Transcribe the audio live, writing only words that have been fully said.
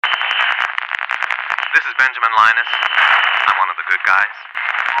This is Benjamin Linus. I'm one of the good guys.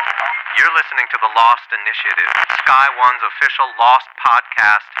 You're listening to the Lost Initiative, Sky One's official Lost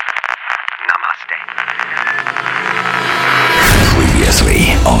podcast. Namaste.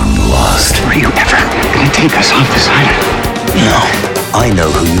 Previously on Lost. Are you ever gonna take us off this island? No. I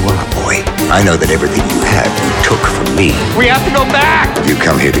know who you are, boy. I know that everything you have, you took from me. We have to go back! You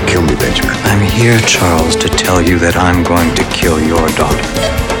come here to kill me, Benjamin. I'm here, Charles, to tell you that I'm going to kill your daughter.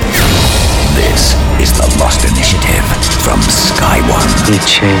 This is the Lost Initiative from Sky One. He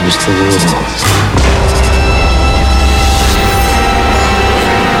changed the rules.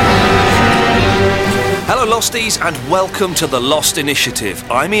 Hello Losties and welcome to the Lost Initiative.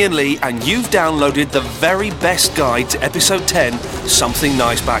 I'm Ian Lee and you've downloaded the very best guide to episode 10, Something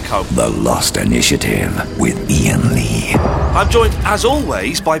Nice Back Home. The Lost Initiative with Ian Lee. I'm joined as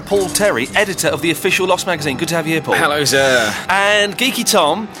always by Paul Terry, editor of the official Lost magazine. Good to have you here, Paul. Hello, sir. And Geeky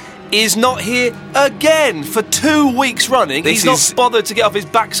Tom is not here again for 2 weeks running. He's not bothered to get off his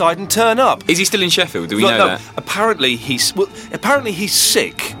backside and turn up. Is he still in Sheffield? Do we know that? Apparently he's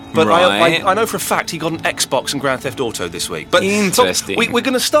sick. But right. I know for a fact he got an Xbox and Grand Theft Auto this week. But interesting. So we're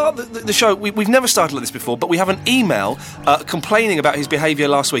going to start the show. We've never started like this before, but we have an email complaining about his behaviour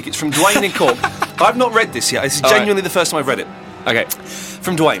last week. It's from Dwayne in Cork. I've not read this yet. This is genuinely the first time I've read it. Okay.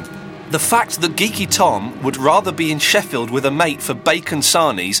 From Dwayne. The fact that Geeky Tom would rather be in Sheffield with a mate for bacon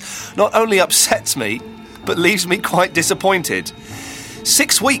sarnies not only upsets me, but leaves me quite disappointed.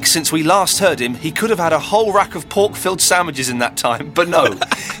 6 weeks since we last heard him, he could have had a whole rack of pork-filled sandwiches in that time, but no,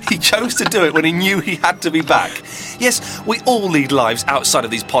 he chose to do it when he knew he had to be back. Yes, we all lead lives outside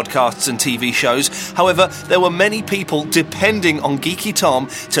of these podcasts and TV shows. However, there were many people depending on Geeky Tom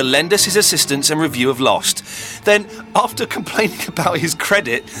to lend us his assistance and review of Lost. Then, after complaining about his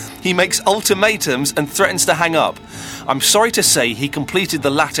credit, he makes ultimatums and threatens to hang up. I'm sorry to say he completed the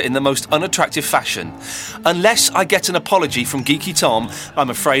latter in the most unattractive fashion. Unless I get an apology from Geeky Tom,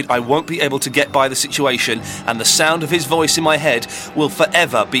 I'm afraid I won't be able to get by the situation, and the sound of his voice in my head will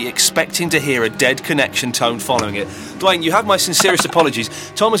forever be expecting to hear a dead connection tone following it. Dwayne, you have my sincerest apologies.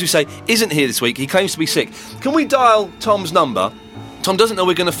 Tom, as we say, isn't here this week. He claims to be sick. Can we dial Tom's number? Tom doesn't know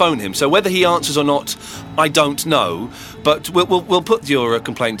we're going to phone him, so whether he answers or not, I don't know. But we'll put your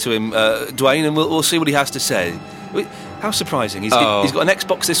complaint to him, Dwayne, and we'll see what he has to say. How surprising! He's got an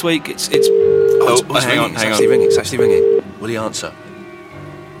Xbox this week. It's hang on. It's actually ringing. Will he answer?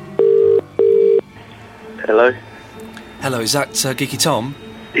 Hello? Hello, is that Geeky Tom?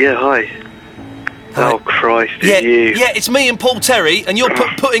 Yeah, hi. Hi. Oh, Christ, Yeah, it's you. yeah, it's me and Paul Terry, and you're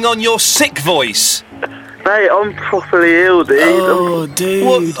putting on your sick voice. Mate, I'm properly ill, dude.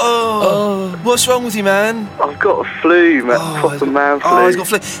 Dude. What's wrong with you, man? I've got a flu, man. Proper man flu. Oh, he's got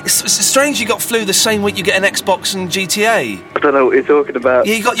flu. It's strange you got flu the same week you get an Xbox and GTA. I don't know what you're talking about.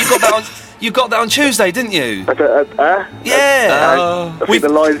 Yeah, you got that on Tuesday, didn't you? I think the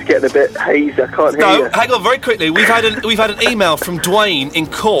line's getting a bit hazy. I can't hear you. No, hang on, very quickly. We've had an email from Dwayne in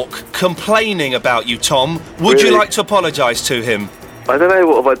Cork complaining about you, Tom. Would you Really? like to apologise to him? I don't know,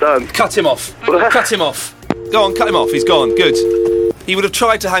 what have I done? Cut him off. Cut him off. Go on, cut him off. He's gone. Good. He would have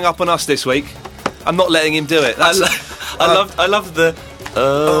tried to hang up on us this week. I'm not letting him do it. I love the.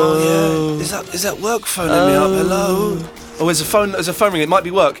 Oh yeah. Is that work phoning me up? Hello. Oh, there's a phone ring. It might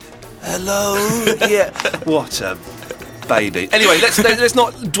be work. Hello. Yeah. What a baby. Anyway, let's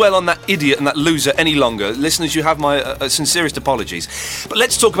not dwell on that idiot and that loser any longer. Listeners, you have my sincerest apologies. But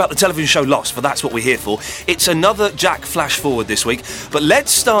let's talk about the television show Lost, for that's what we're here for. It's another Jack flash forward this week, but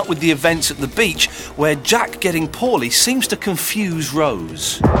let's start with the events at the beach, where Jack getting poorly seems to confuse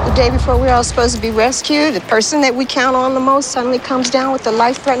Rose. The day before we're all supposed to be rescued, the person that we count on the most suddenly comes down with a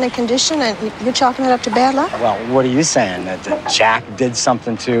life-threatening condition, and you're chalking it up to bad luck? Well, what are you saying? That Jack did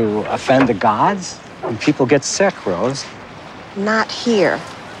something to offend the gods? And people get sick, Rose. Not here.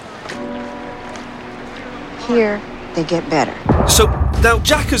 Here, they get better. So, now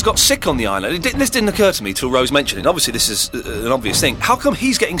Jack has got sick on the island. This didn't occur to me till Rose mentioned it. Obviously, this is an obvious thing. How come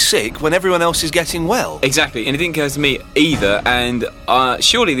he's getting sick when everyone else is getting well? Exactly, and it didn't occur to me either. And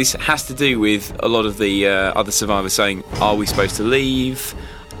surely this has to do with a lot of the other survivors saying, "Are we supposed to leave?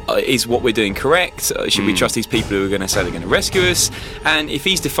 Is what we're doing correct? Should we trust these people who are going to say they're going to rescue us?" And if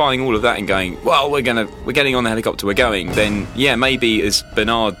he's defying all of that and going, "Well, we're getting on the helicopter, we're going," then yeah, maybe as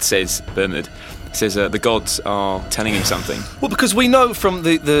Bernard says, the gods are telling him something. Well, because we know from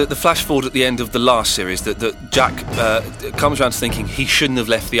the flash forward at the end of the last series that Jack comes around to thinking he shouldn't have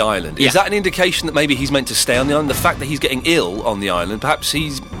left the island. Yeah. Is that an indication that maybe he's meant to stay on the island? The fact that he's getting ill on the island, perhaps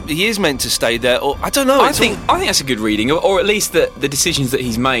he's he is meant to stay there, or I don't know. I think that's a good reading, or at least that the decisions that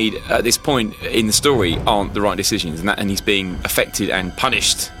he's made at this point in the story aren't the right decisions, and he's being affected and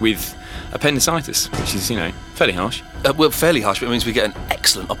punished with appendicitis, which is, fairly harsh. Well, fairly harsh, but it means we get an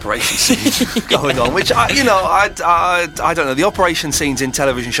excellent operation scene going on, which, I don't know. The operation scenes in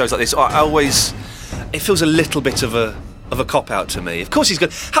television shows like this, it feels a little bit of a cop-out to me. Of course he's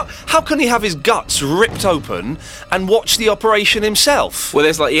good. How can he have his guts ripped open and watch the operation himself? Well,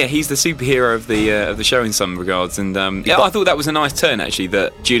 there's he's the superhero of the show in some regards, and I thought that was a nice turn, actually,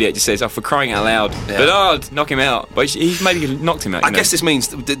 that Juliet just says, for crying out loud, Bernard, knock him out. But he's maybe knocked him out. I guess this means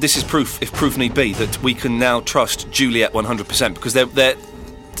this is proof, if proof need be, that we can now trust Juliet 100%, because they're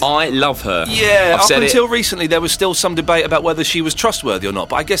I love her. Yeah, up until recently there was still some debate about whether she was trustworthy or not,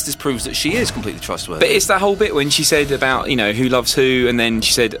 but I guess this proves that she is completely trustworthy. But it's that whole bit when she said about, who loves who, and then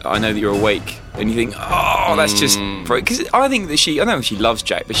she said, I know that you're awake, and you think, that's just... Because I think that I know she loves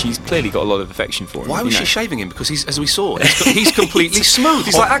Jack, but she's clearly got a lot of affection for him. Why was she shaving him? Because as we saw, he's completely smooth.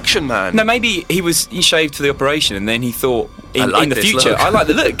 He's like Action Man. No, maybe he shaved for the operation, and then he thought, in the future, I like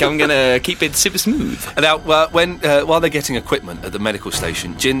the look, I'm going to keep it super smooth. Now, while they're getting equipment at the medical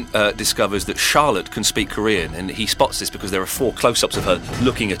station, Jin discovers that Charlotte can speak Korean, and he spots this because there are 4 close-ups of her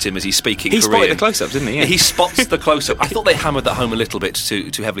looking at him as he's speaking Korean. He spotted the close-ups, didn't he? Yeah. He spots the close-up. I thought they hammered that home a little bit too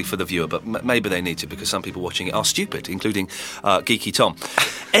heavily for the viewer, but maybe they need to, because some people watching it are stupid, including Geeky Tom.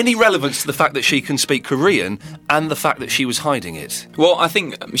 Any relevance to the fact that she can speak Korean and the fact that she was hiding it? Well, I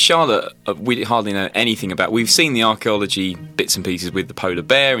think Charlotte, we hardly know anything about. We've seen the archaeology bits and pieces with the polar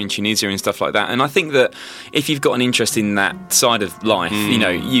bear in Tunisia and stuff like that, and I think that if you've got an interest in that side of life,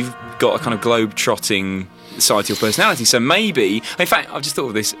 you've got a kind of globe-trotting side to your personality. So maybe, in fact, I've just thought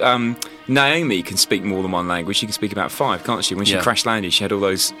of this, Naomi can speak more than one language. She can speak about 5, can't she? When she crash landed, she had all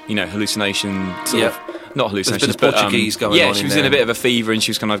those, hallucination sort of... Not hallucinations, but Portuguese going on. Yeah, she was in a bit of a fever and she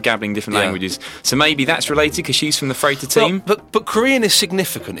was kind of gabbling different languages. So maybe that's related because she's from the freighter team. But Korean is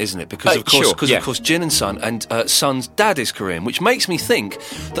significant, isn't it? Because of course, Jin and Sun and Sun's dad is Korean, which makes me think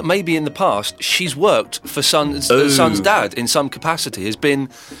that maybe in the past she's worked for Sun's dad in some capacity. Has been.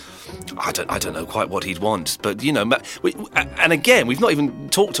 I don't know quite what he'd want, but and again, we've not even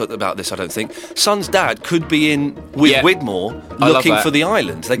talked about this. I don't think Sun's dad could be in with Widmore looking for the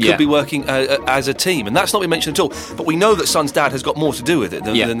island. They could be working as a team, and that's not been mentioned at all. But we know that Sun's dad has got more to do with it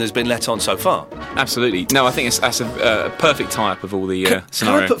than there's been let on so far. Absolutely. No, I think that's a perfect tie-up of all the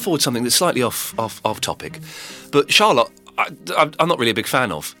scenario. Can I put forward something that's slightly off topic? But Charlotte, I'm not really a big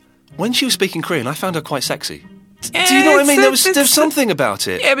fan of. When she was speaking Korean, I found her quite sexy. Do you know what I mean? There's something about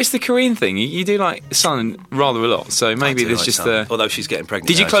it. Yeah, but it's the Korean thing. You do like Sun rather a lot, so maybe there's just the... Although she's getting pregnant.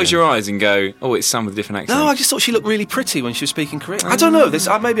 Did you close your eyes and go, oh, it's Sun with a different accent? No, I just thought she looked really pretty when she was speaking Korean. I don't know.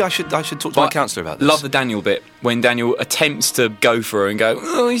 Maybe I should talk to my counsellor about this. Love the Daniel bit, when Daniel attempts to go for her and go,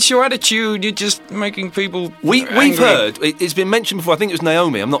 oh, it's your attitude, you're just making people We've heard, it's been mentioned before, I think it was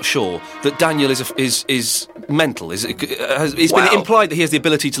Naomi, I'm not sure, that Daniel is mental. It's been implied that he has the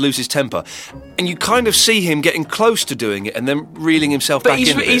ability to lose his temper. And you kind of see him getting close to doing it and then reeling himself back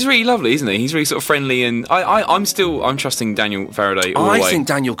in. But he's really lovely, isn't he? He's really sort of friendly, and I'm trusting Daniel Faraday all the way. I think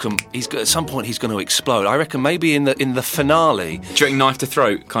Daniel at some point he's going to explode. I reckon maybe in the finale. Do you reckon knife to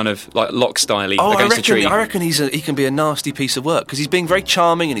throat, kind of like Locke-style-y against a tree? I reckon he can be a nasty piece of work, because he's being very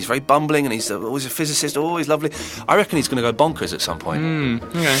charming and he's very bumbling and he's always a physicist, always lovely. I reckon he's going to go bonkers at some point.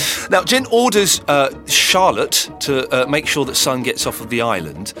 Okay. Now, Jin orders Charlotte to make sure that Sun gets off of the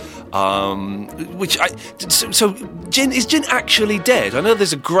island, so is Jin actually dead? I know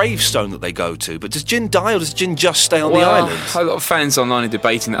there's a gravestone that they go to, but does Jin die or does Jin just stay on the island? A lot of fans online are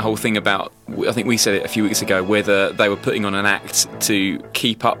debating that whole thing about, I think we said it a few weeks ago, whether they were putting on an act to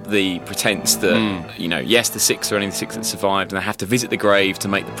keep up the pretense that, yes, the 6 are only the 6 that survived, and they have to visit the grave to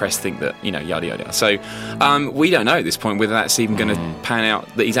make the press think that, yada, yada. So we don't know at this point whether that's even going to pan out,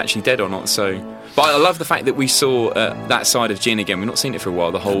 that he's actually dead or not, so... But I love the fact that we saw that side of Jin again. We've not seen it for a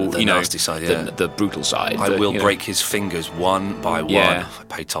while. The whole, the nasty side, the brutal side. I will break his fingers one by one. I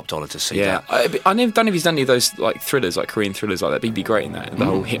paid top dollar to see that. I don't know if he's done any of those like thrillers, like Korean thrillers like that. He'd be great in that. The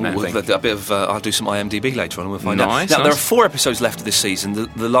whole Hitman thing. A bit of. I'll do some IMDb later on, and we'll find out. Nice. Now there are 4 episodes left of this season.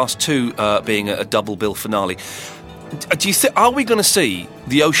 The last 2 being a double bill finale. Do you are we going to see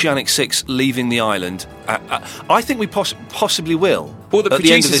the Oceanic 6 leaving the island I think we possibly will. Well, the at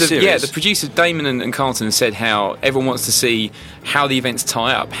the end of this producers, series. the producers Damon and Carlton have said how everyone wants to see how the events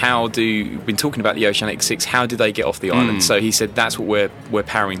tie up. We've been talking about the Oceanic Six. How do they get off the island? So he said that's what we're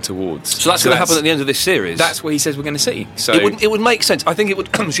powering towards. So that's going to happen at the end of this series. That's what he says we're going to see. So it would make sense. I think it would.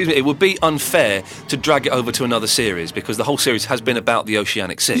 Excuse me. It would be unfair to drag it over to another series because the whole series has been about the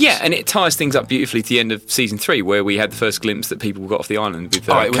Oceanic Six. Yeah, and it ties things up beautifully to the end of season 3, where we had the first glimpse that people got off the island with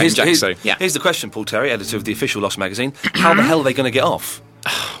Kate and Jack. Here's the question, Paul Terry, editor of the official Lost magazine. How the hell are they going to get off?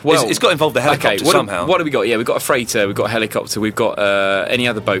 Well, it's got to involve the helicopter somehow. What have we got? Yeah, we've got a freighter, we've got a helicopter, we've got any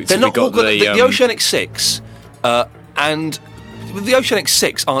other boats. They're not all the Oceanic Six, and the Oceanic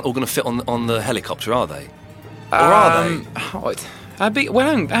Six aren't all going to fit on the helicopter, are they? Or are they? How big?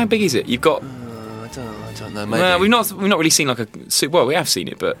 Well, how big is it? You've got. I don't know. Maybe. Well, we've not really seen well, we have seen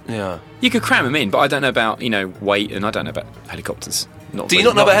it, but yeah, you could cram them in. But I don't know about weight, and I don't know about helicopters. Do you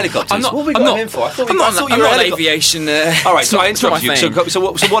not know about helicopters? What have we got him for? I'm not aviation. All right, so I interrupted you. So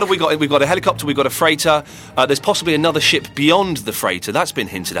what have we got? We've got a helicopter, we've got a freighter. There's possibly another ship beyond the freighter. That's been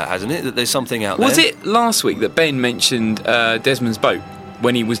hinted at, hasn't it? That there's something out there. Was it last week that Ben mentioned Desmond's boat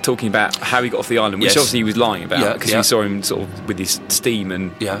when he was talking about how he got off the island, which obviously he was lying about because we saw him sort of with his steam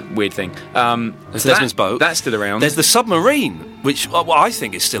and weird thing. There's Desmond's boat. That's still around. There's the submarine, which I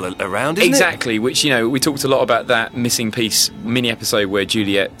think is still around, isn't it? Exactly, which, we talked a lot about that missing piece mini episode where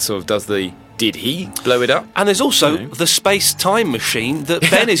Juliet sort of does the did he blow it up? And there's also the space-time machine that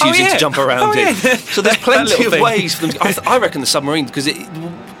Ben is using to jump around in. So there's plenty of ways for them I reckon the submarine, because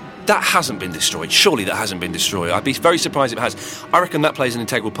that hasn't been destroyed. Surely that hasn't been destroyed. I'd be very surprised if it has. I reckon that plays an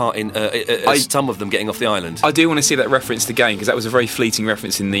integral part in some of them getting off the island. I do want to see that referenced again, because that was a very fleeting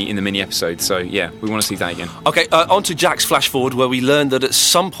reference in the mini episode. So yeah, we want to see that again. Okay, on to Jack's flash forward, where we learn that at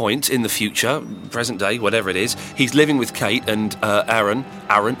some point in the future, present day, whatever it is, he's living with Kate and Aaron,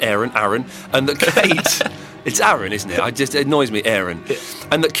 and that Kate. It's Aaron, isn't it? It annoys me, Aaron.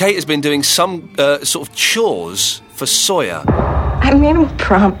 And that Kate has been doing some sort of chores for Sawyer. I made him a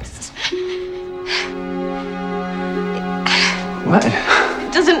promise. What?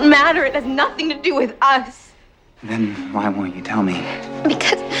 It doesn't matter. It has nothing to do with us. Then why won't you tell me?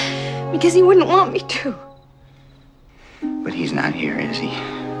 Because he wouldn't want me to. But he's not here, is he?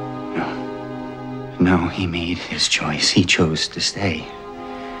 No, he made his choice. He chose to stay.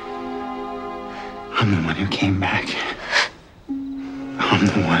 I'm the one who came back. I'm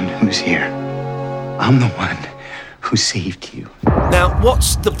the one who's here. I'm the one who saved you. Now,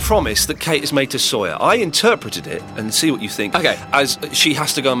 what's the promise that Kate has made to Sawyer? I interpreted it, and see what you think, as she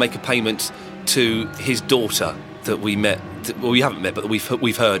has to go and make a payment to his daughter that we met. Well, we haven't met, but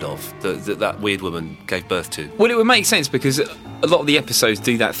we've heard of that weird woman gave birth to. Well, it would make sense because a lot of the episodes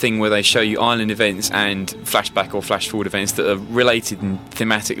do that thing where they show you island events and flashback or flash forward events that are related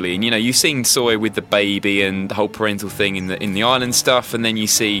thematically. And you've seen Sawyer with the baby and the whole parental thing in the island stuff, and then you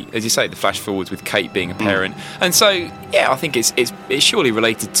see, as you say, the flash forwards with Kate being a parent. And so, yeah, I think it's surely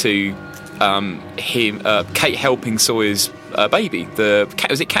related to Kate helping Sawyer's baby.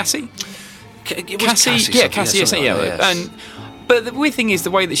 Was it Cassie? Cassie. But the weird thing is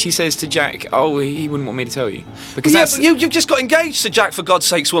the way that she says to Jack, "Oh, he wouldn't want me to tell you," because you've just got engaged to Jack, for God's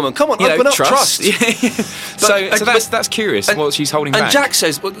sakes, woman. Come on, open up, trust. That's curious. What she's holding back. And Jack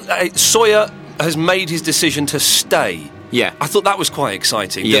says Sawyer has made his decision to stay. Yeah, I thought that was quite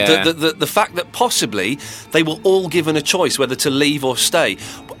exciting. Yeah. The fact that possibly they were all given a choice whether to leave or stay.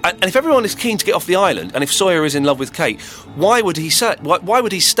 And if everyone is keen to get off the island, and if Sawyer is in love with Kate, why would he say? Why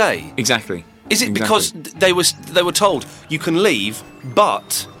would he stay? Exactly. Is it because they were told you can leave,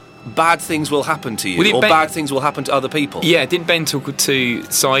 but bad things will happen to you, or bad things will happen to other people? Yeah, didn't Ben talk to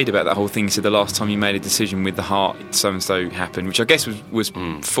Saeed about that whole thing? He said the last time you made a decision with the heart, so and so happened, which I guess was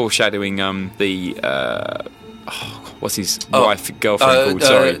foreshadowing what's his girlfriend called?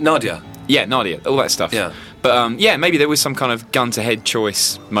 Sorry, Nadia. Yeah, Nadia. All that stuff. Yeah, but maybe there was some kind of gun-to-head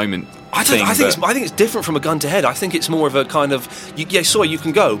choice moment. I think it's different from a gun to head. I think it's more of a kind of Sawyer, you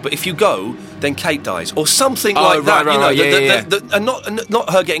can go, but if you go, then Kate dies, or something like that. And not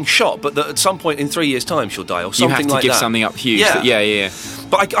her getting shot, but that at some point in 3 years' time she'll die, or something like that. You have to give something up huge. Yeah.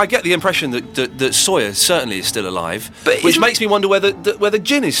 But I get the impression that Sawyer certainly is still alive, which makes me wonder whether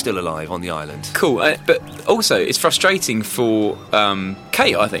Jin is still alive on the island. Cool, but also it's frustrating for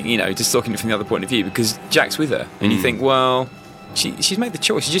Kate. I think just looking from the other point of view, because Jack's with her, and you think, well. She's made the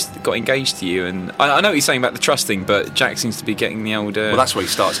choice. She just got engaged to you, and I know what you're saying about the trust thing, but Jack seems to be getting the old. Well, that's where he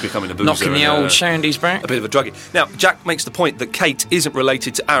starts becoming a boozer, knocking the old shandies back. A bit of a druggie. Now, Jack makes the point that Kate isn't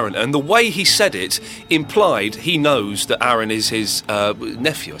related to Aaron, and the way he said it implied he knows that Aaron is his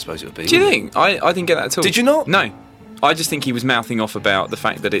nephew. I suppose it would be. Do you think? I didn't get that at all. Did you not? No. I just think he was mouthing off about the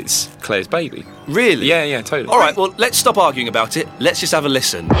fact that it's Claire's baby. Really? Yeah, totally. All right, well, let's stop arguing about it. Let's just have a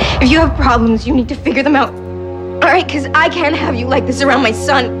listen. If you have problems, you need to figure them out. All right, because I can't have you like this around my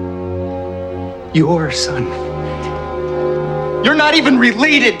son. Your son. You're not even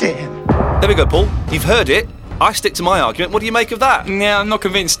related to him. There we go, Paul. You've heard it. I stick to my argument. What do you make of that? Yeah, I'm not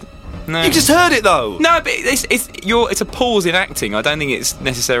convinced. No. You just heard it, though. No, but it's a pause in acting. I don't think it's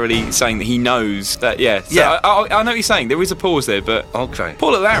necessarily saying that he knows that. Yeah, so Yeah. I know what you're saying. There is a pause there, but Okay.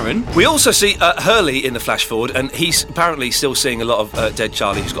 Paul at Aaron. We also see Hurley in the flash forward, and he's apparently still seeing a lot of dead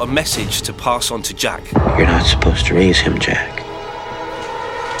Charlie. He's got a message to pass on to Jack. You're not supposed to raise him, Jack.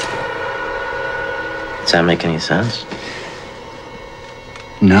 Does that make any sense?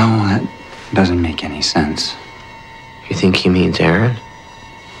 No, that doesn't make any sense. You think he means Aaron?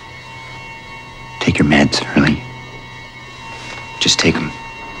 Take your meds, Hurley. Just take them.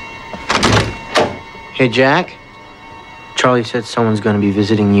 Hey, Jack. Charlie said someone's going to be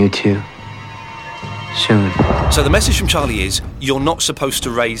visiting you, too. Soon. So the message from Charlie is, you're not supposed to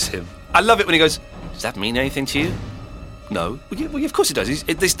raise him. I love it when he goes, does that mean anything to you? No. Well, of course it does.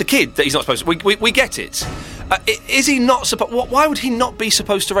 It's the kid that he's not supposed to. We get it. Is he not supposed... Why would he not be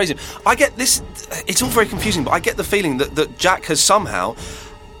supposed to raise him? I get this... It's all very confusing, but I get the feeling that Jack has somehow...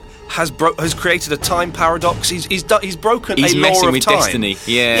 has created a time paradox. He's broken He's a law messing of with time. destiny.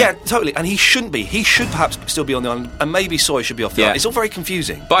 Yeah. Yeah, totally. And he shouldn't be. He should perhaps still be on the island, and maybe Sawyer should be off the Yeah. island. It's all very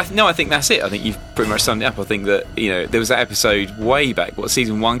confusing. But I think that's it. I think you've pretty much summed it up. I think that, there was that episode way back,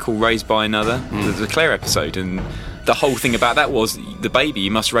 season 1 called Raised by Another? The Claire episode, and the whole thing about that was the baby.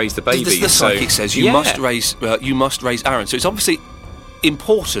 You must raise the baby. The psychic says you must raise Aaron. So it's obviously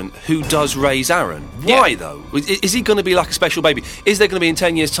important who does raise Aaron. Why though? Is he going to be like a special baby? Is there going to be in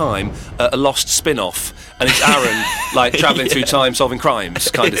 10 years' time a Lost spin-off and it's Aaron like travelling through time solving crimes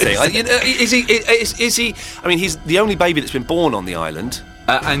kind of thing? Is he? I mean, he's the only baby that's been born on the island.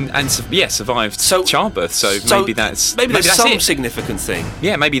 Survived childbirth. So maybe that's some it. significant thing.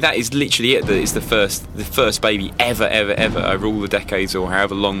 Yeah, maybe that is literally it. That it's the first baby ever over all the decades or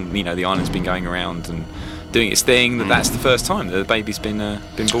however long the island's been going around and doing its thing. That's the first time that the baby's been born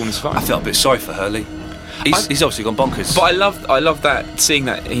and survived. I felt a bit sorry for Hurley. He's obviously gone bonkers. But I love that, seeing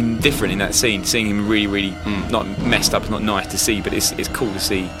that him different in that scene, seeing him really not messed up, not nice to see, but it's cool to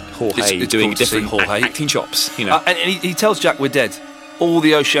see Jorge it's doing cool to different see Jorge. acting chops. And he tells Jack we're dead. All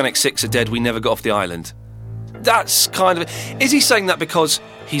the Oceanic Six are dead. We never got off the island. That's kind of... Is he saying that because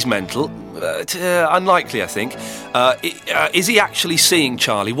he's mental? Unlikely, I think. Is he actually seeing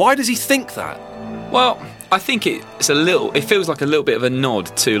Charlie? Why does he think that? Well, I think it feels like a little bit of a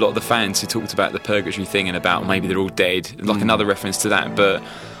nod to a lot of the fans who talked about the purgatory thing and about maybe they're all dead, like another reference to that. But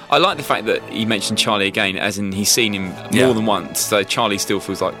I like the fact that he mentioned Charlie again, as in he's seen him more than once. So Charlie still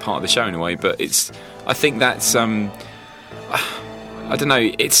feels like part of the show in a way. But I think that's I don't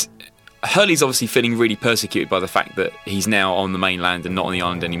know. Hurley's obviously feeling really persecuted by the fact that he's now on the mainland and not on the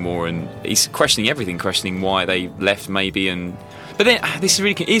island anymore, and he's questioning everything, questioning why they left maybe. But then this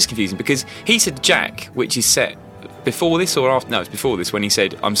is confusing because he said Jack, which is set before this or after? No, it's before this when he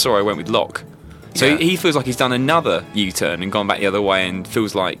said, "I'm sorry, I went with Locke." So he feels like he's done another U-turn and gone back the other way, and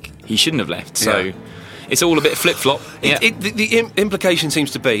feels like he shouldn't have left. So it's all a bit flip-flop. The implication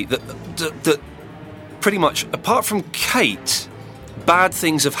seems to be that pretty much, apart from Kate, bad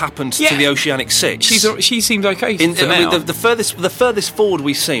things have happened to the Oceanic Six. She seems okay for now. The furthest forward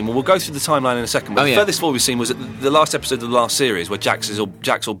we've seen, we'll go through the timeline in a second, but the furthest forward we've seen was at the last episode of the last series where Jack's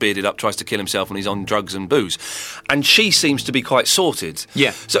all bearded up, tries to kill himself and he's on drugs and booze. And she seems to be quite sorted.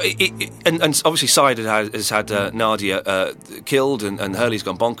 Yeah. So, and obviously Syed has had Nadia killed and Hurley's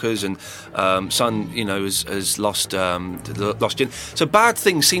gone bonkers and Sun, has lost Jin. So bad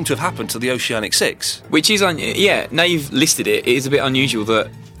things seem to have happened to the Oceanic Six. Which is, now you've listed it, it is a bit unusual that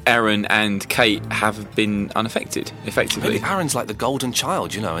Aaron and Kate have been unaffected, effectively. Maybe Aaron's like the golden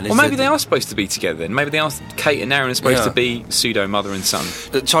child, And or maybe they are supposed to be together then. Maybe Kate and Aaron are supposed to be pseudo mother and son.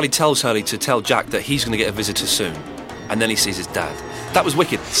 Charlie tells Hurley to tell Jack that he's going to get a visitor soon, and then he sees his dad. That was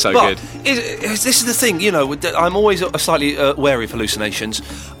wicked. Good. This is the thing, I'm always slightly wary of hallucinations.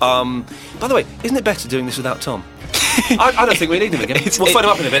 By the way, isn't it better doing this without Tom? I don't think we need him again. We'll phone him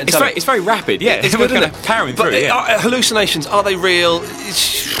up in a bit. It's very rapid, yeah. It's good, isn't it? Powering through, hallucinations, are they real?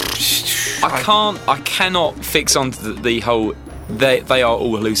 I cannot fix onto the whole they are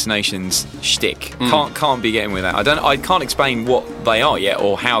all hallucinations shtick. Can't be getting with that. I can't explain what they are yet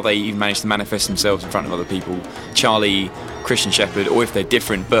or how they even manage to manifest themselves in front of other people. Charlie, Christian Shepherd, or if they're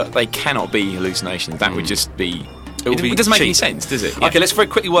different, but they cannot be hallucinations. That would just be... It doesn't make any sense, does it? Yeah. Okay, let's very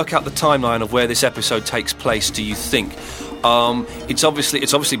quickly work out the timeline of where this episode takes place, do you think? It's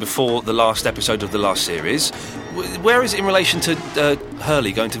obviously before the last episode of the last series. Where is it in relation to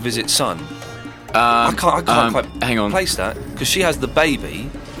Hurley going to visit Son? I can't quite hang on. place that because she has the baby.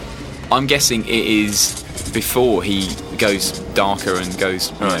 I'm guessing it is before he goes darker and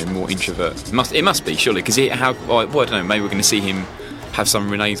goes more introvert. It must be surely because I don't know. Maybe we're going to see him have some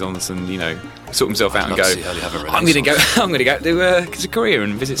renaissance and sort himself out and go. I'm going to go to Korea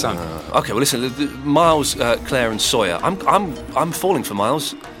and visit Son. Okay, well listen, Miles, Claire, and Sawyer. I'm falling for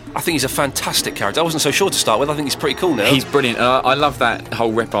Miles. I think he's a fantastic character. I wasn't so sure to start with. I think he's pretty cool now. He's brilliant. I love that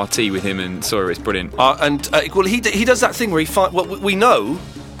whole repartee with him and Sawyer. It's brilliant. He does that thing where we know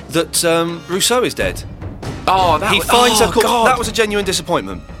that Rousseau is dead. He finds her corpse. That was a genuine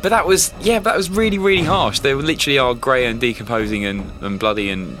disappointment. But that was really, really harsh. They literally are grey and decomposing and bloody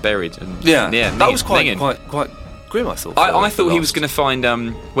and buried. And, that was quite grim, I thought. I thought he was going to find,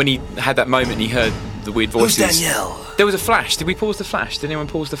 when he had that moment and he heard the weird voices. Who's Danielle? There was a flash. Did we pause the flash? Did anyone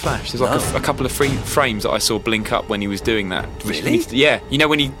pause the flash? There's like a couple of frames that I saw blink up when he was doing that. Really? Yeah.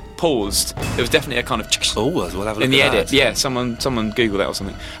 When he paused, there was definitely a kind of... we'll have a look in the at edit. that. Yeah, someone Google that or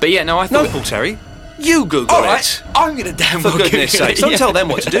something. But yeah, no, I thought... No, Paul Terry. You Google All right, it. I'm going to damn well For goodness sake. Don't tell them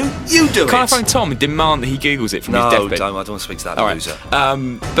what to do. You do it. Can't I phone Tom and demand that he Googles it from his deathbed? No, I don't want to speak to that loser.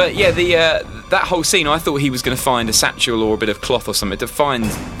 But yeah, that whole scene, I thought he was going to find a satchel or a bit of cloth or something to find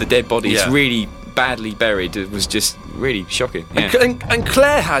the dead bodies really badly buried. It was just really shocking. Yeah. And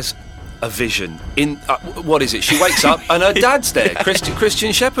Claire has a vision. What is it? She wakes up and her dad's there.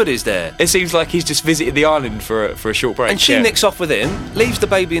 Christian Shepherd is there. It seems like he's just visited the island for a short break. And she nicks off with him, leaves the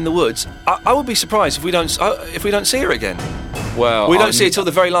baby in the woods. I would be surprised if we don't see her again. Well, we don't see her till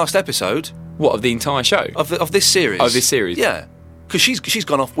the very last episode. What, of the entire show? Of this series? Of this series? Yeah, because she's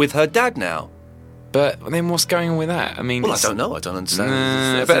gone off with her dad now. But then what's going on with that? I mean, I don't know. I don't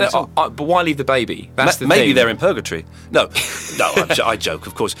understand. But why leave the baby? That's the maybe thing. They're in purgatory. No, I joke,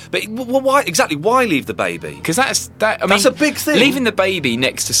 of course. But why exactly? Why leave the baby? Because that's a big thing. Leaving the baby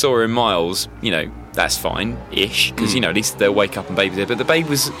next to Sawyer and Miles, that's fine-ish because at least they'll wake up and baby's there. But the baby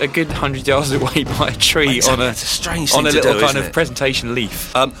was a good 100 yards away by a tree It's a strange thing on a to little do, kind isn't of it? presentation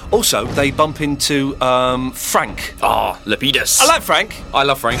leaf. Also, they bump into Frank. Lapidus. I like Frank. I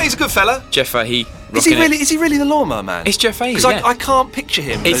love Frank. He's a good fella. Jeff Fahey. Is he really the lawnmower man? It's Jeff Fahey. Because I can't picture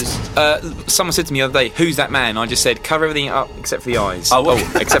him. Someone said to me the other day, "Who's that man?" I just said, "Cover everything up except for the eyes."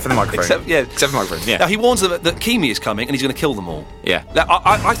 Except for the microphone. Except for the microphone. Yeah. Now he warns them that Kimi is coming and he's going to kill them all. Yeah. Now,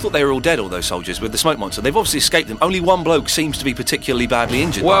 I thought they were all dead, all those soldiers with the smoke monster. They've obviously escaped them. Only one bloke seems to be particularly badly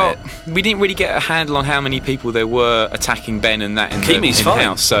injured. Well, by it. We didn't really get a handle on how many people there were attacking Ben and that in Kimi's the fine.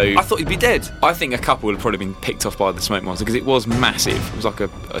 house. So I thought he'd be dead. I think a couple would have probably been picked off by the smoke monster because it was massive. It was like a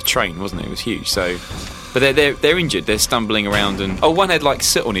train, wasn't it? It was huge. So. But they're injured. They're stumbling around, and one had like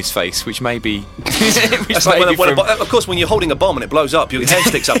soot on his face, which may be. Of course, when you're holding a bomb and it blows up, your hair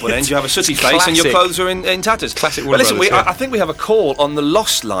sticks up one end. You have a sooty face, and your clothes are in tatters. Classic. But listen, I think we have a call on the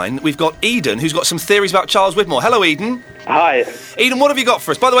Lost line. We've got Eden, who's got some theories about Charles Widmore. Hello, Eden. Hi. Eden, what have you got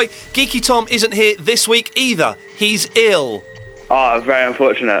for us? By the way, Geeky Tom isn't here this week either. He's ill. Oh, very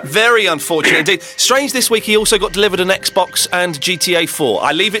unfortunate. Very unfortunate indeed. Strange this week he also got delivered an Xbox and GTA 4.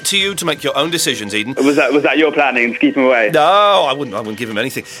 I leave it to you to make your own decisions, Eden. Was that your planning to keep him away? No, I wouldn't give him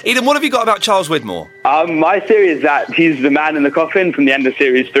anything. Eden, what have you got about Charles Widmore? My theory is that he's the man in the coffin from the end of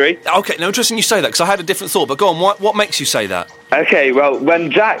Series 3. Okay, now interesting you say that, because I had a different thought, but go on, what makes you say that? Okay, well,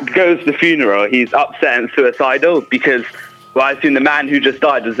 when Jack goes to the funeral, he's upset and suicidal because, well, I assume the man who just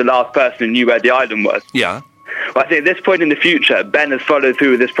died was the last person who knew where the island was. Yeah. Well, I think at this point in the future, Ben has followed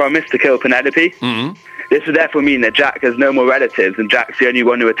through with his promise to kill Penelope. Mm-hmm. This would therefore mean that Jack has no more relatives, and Jack's the only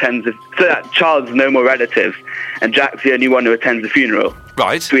one who attends so that Charles has no more relatives, and Jack's the only one who attends the funeral.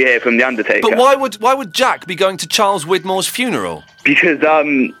 Right. So we hear from the Undertaker. But why would Jack be going to Charles Widmore's funeral? Because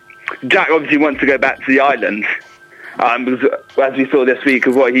Jack obviously wants to go back to the island. Because, as we saw this week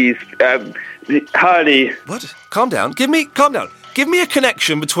of what he's Hurley. What? Calm down. Give me a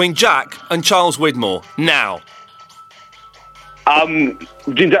connection between Jack and Charles Widmore now.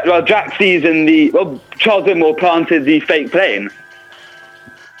 Jack sees Charles Widmore planted the fake plane.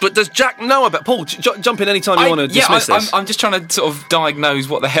 But does Jack know about... Paul, jump in any time you want to dismiss this. I'm just trying to sort of diagnose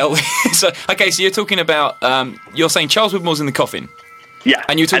what the hell... so you're talking about... you're saying Charles Widmore's in the coffin. Yeah.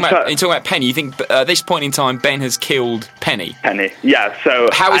 And you're talking about Penny. You think at this point in time Ben has killed Penny? Penny, yeah. So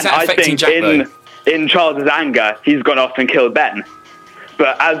how is that affecting Jack, though? In Charles's anger, he's gone off and killed Ben.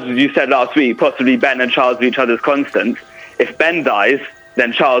 But as you said last week, possibly Ben and Charles are each other's constants. If Ben dies,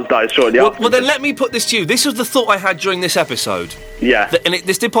 then Charles dies shortly after. Well, then let me put this to you. This was the thought I had during this episode. Yeah.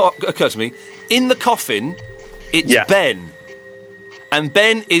 This did occur to me. In the coffin, it's Ben. And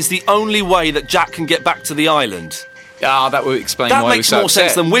Ben is the only way that Jack can get back to the island. that would explain That why makes he was so more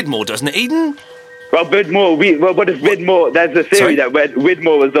sense upset. than Widmore, doesn't it, Eden? Well, what if Widmore... There's a theory that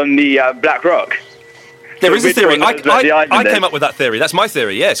Widmore was on the Black Rock. There is a theory. I I came up with that theory. That's my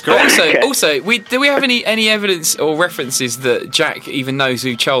theory, yes, correct. Also, do we have any evidence or references that Jack even knows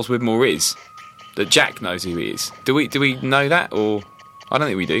who Charles Widmore is? That Jack knows who he is? Do we know that, or I don't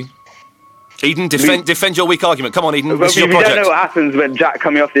think we do. Eden, defend your weak argument. Come on, Eden. This is your we project. don't know what happens when Jack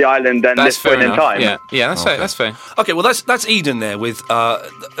coming off the island and this point in time. Yeah, that's fair. That's fair. Okay, well, that's Eden there with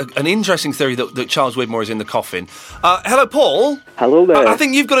an interesting theory that Charles Widmore is in the coffin. Hello, Paul. Hello there. I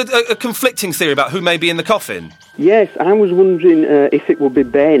think you've got a conflicting theory about who may be in the coffin. Yes, I was wondering if it would be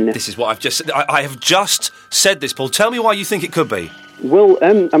Ben. This is what I've just said. I have just said this, Paul. Tell me why you think it could be. Well,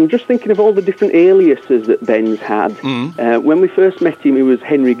 I'm just thinking of all the different aliases that Ben's had. When we first met him, he was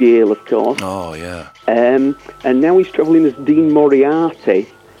Henry Gale, of course. Oh, yeah. And now he's travelling as Dean Moriarty,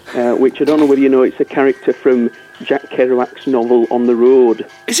 which I don't know whether you know, it's a character from Jack Kerouac's novel On the Road.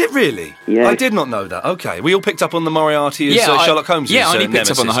 Is it really? Yeah. I did not know that. Okay. We all picked up on the Moriarty as Sherlock Holmes' I only picked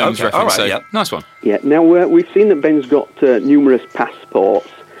up on the Holmes reference, nice one. Yeah, now we've seen that Ben's got numerous passports.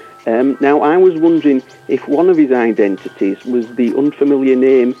 Now, I was wondering if one of his identities was the unfamiliar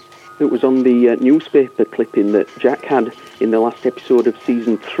name that was on the newspaper clipping that Jack had in the last episode of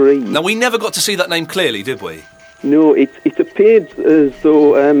Season 3. Now, we never got to see that name clearly, did we? No, it appeared as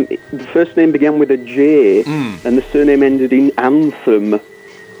though the first name began with a J and the surname ended in Anthem.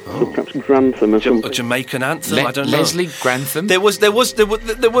 So perhaps Grantham or something. A Jamaican anthem, I don't know. Leslie Grantham? There was.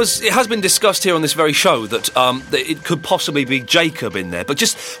 It has been discussed here on this very show that it could possibly be Jacob in there. But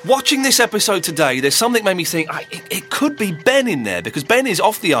just watching this episode today, there's something made me think it could be Ben in there, because Ben is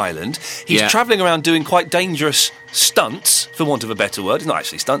off the island. He's travelling around doing quite dangerous stunts, for want of a better word. It's not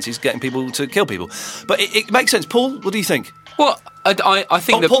actually stunts. He's getting people to kill people. But it makes sense. Paul, what do you think? Well, I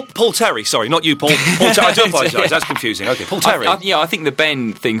think Paul Terry, sorry, not you, Paul. Paul Terry, I do apologise, that's confusing. Okay, Paul Terry. I think the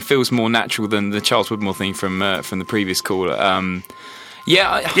Ben thing feels more natural than the Charles Widmore thing from the previous caller.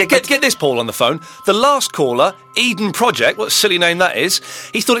 Get this, Paul, on the phone. The last caller, Eden Project, what a silly name that is,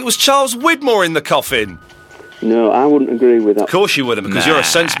 he thought it was Charles Widmore in the coffin. No, I wouldn't agree with that. Of course you wouldn't, because you're a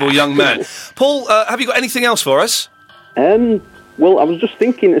sensible young man. Paul, have you got anything else for us? Well, I was just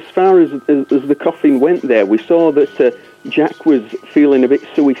thinking, as far as the coffin went there, we saw that Jack was feeling a bit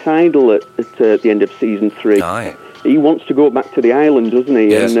suicidal at the end of Season 3. Aye. He wants to go back to the island, doesn't he?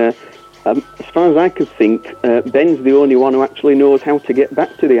 Yes. And as far as I could think, Ben's the only one who actually knows how to get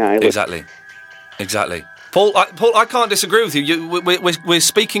back to the island. Exactly. Paul, I can't disagree with you. We're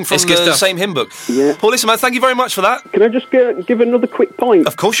speaking from the same hymn book. Yeah. Paul, listen, man, thank you very much for that. Can I just give another quick point?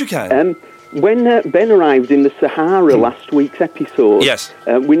 Of course you can. When Ben arrived in the Sahara last week's episode, yes.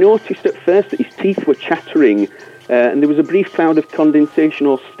 We noticed at first that his teeth were chattering, and there was a brief cloud of condensation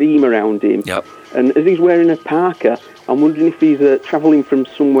or steam around him. Yep. And as he's wearing a parka, I'm wondering if he's travelling from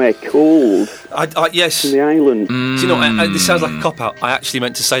somewhere cold. Yes. From the island. Do you know, this sounds like a cop-out. I actually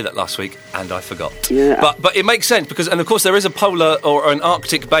meant to say that last week, and I forgot. Yeah. But it makes sense, because, and of course, there is a polar or an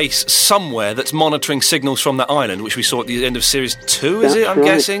Arctic base somewhere that's monitoring signals from that island, which we saw at the end of Series 2, is it, I'm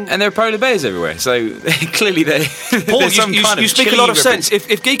guessing? And there are polar bears everywhere, so clearly Paul, you speak a lot of sense. If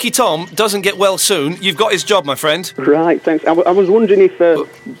Geeky Tom doesn't get well soon, you've got his job, my friend. Right, thanks. I was wondering if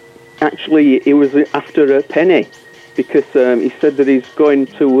actually it was after Penny, because he said that he's going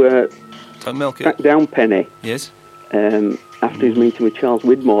to don't milk it. track down Penny. Yes. After his meeting with Charles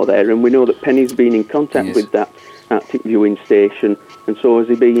Widmore there, and we know that Penny's been in contact with that Arctic viewing station, and so has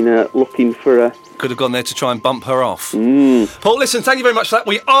he been looking for a... Could have gone there to try and bump her off. Paul, listen, thank you very much for that.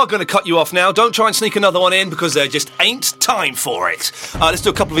 We are going to cut you off now. Don't try and sneak another one in, because there just ain't time for it. Let's do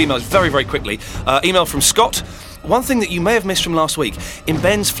a couple of emails very, very quickly. Email from Scott. One thing that you may have missed from last week, in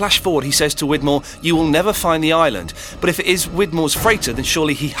Ben's flash forward he says to Widmore, you will never find the island. But if it is Widmore's freighter, then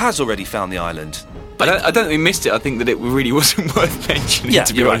surely he has already found the island. I don't think we missed it. I think that it really wasn't worth mentioning,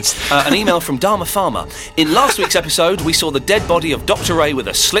 to be honest. An email from Dharma Farmer. In last week's episode, we saw the dead body of Dr. Ray with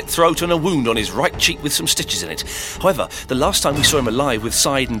a slit throat and a wound on his right cheek with some stitches in it. However, the last time we saw him alive with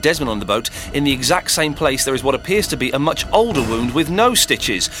Syed and Desmond on the boat, in the exact same place there is what appears to be a much older wound with no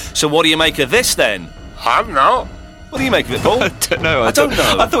stitches. So what do you make of this, then? I don't know. What do you make of it, Paul? I don't know. I don't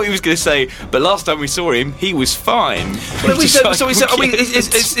know. I thought he was going to say, but last time we saw him, he was fine. Well,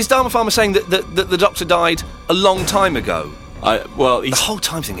 is Dharma Farmer saying that the doctor died a long time ago? The whole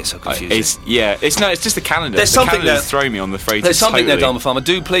time thing gets so confusing. It's just the calendar. There's something that's throwing me on the phrase. There's something there, Dharma Farmer.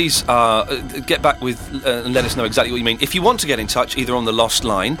 Do please get back with and let us know exactly what you mean. If you want to get in touch, either on the Lost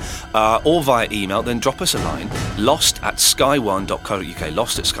line or via email, then drop us a line, lost@sky1.co.uk,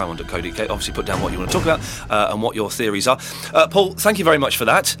 lost@sky1.co.uk. Obviously put down what you want to talk about and what your theories are. Paul, thank you very much for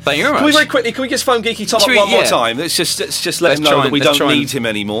that. Thank you very much. Can we very quickly, can we just phone Geeky Tom up one more time? Let's just let him know that we don't need him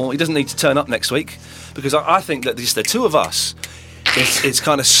anymore. He doesn't need to turn up next week, because I think that just the two of us, it's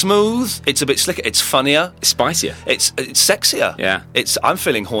kind of smooth, it's a bit slicker, it's funnier, it's spicier, it's sexier. Yeah. I'm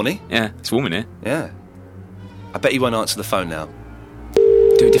feeling horny. Yeah, it's warm in here. Yeah. I bet you won't answer the phone now.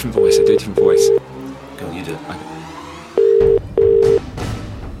 Do a different voice. Go on, you do it.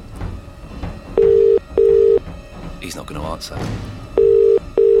 He's not going to answer.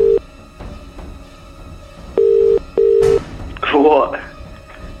 What?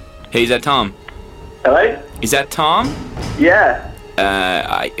 Hey, is that Tom? Hello? Is that Tom? Yeah.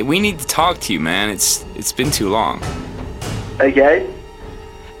 We need to talk to you, man. It's been too long. Okay.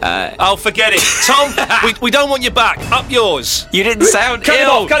 Forget it. Tom, we don't want you back. Up yours. You didn't sound Cut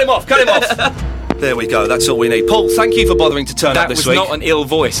ill. Cut him off. There we go. That's all we need. Paul, thank you for bothering to turn up this week. That was not an ill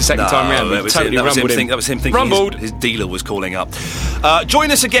voice the second time round. That was him thinking his dealer was calling up.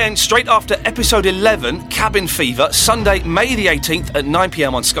 Join us again straight after episode 11, Cabin Fever, Sunday, May the 18th at 9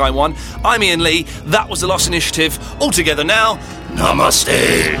 p.m. on Sky One. I'm Ian Lee. That was The Lost Initiative. All together now.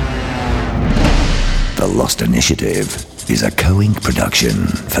 Namaste. The Lost Initiative is a co-ink production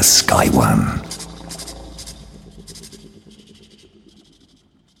for Sky One.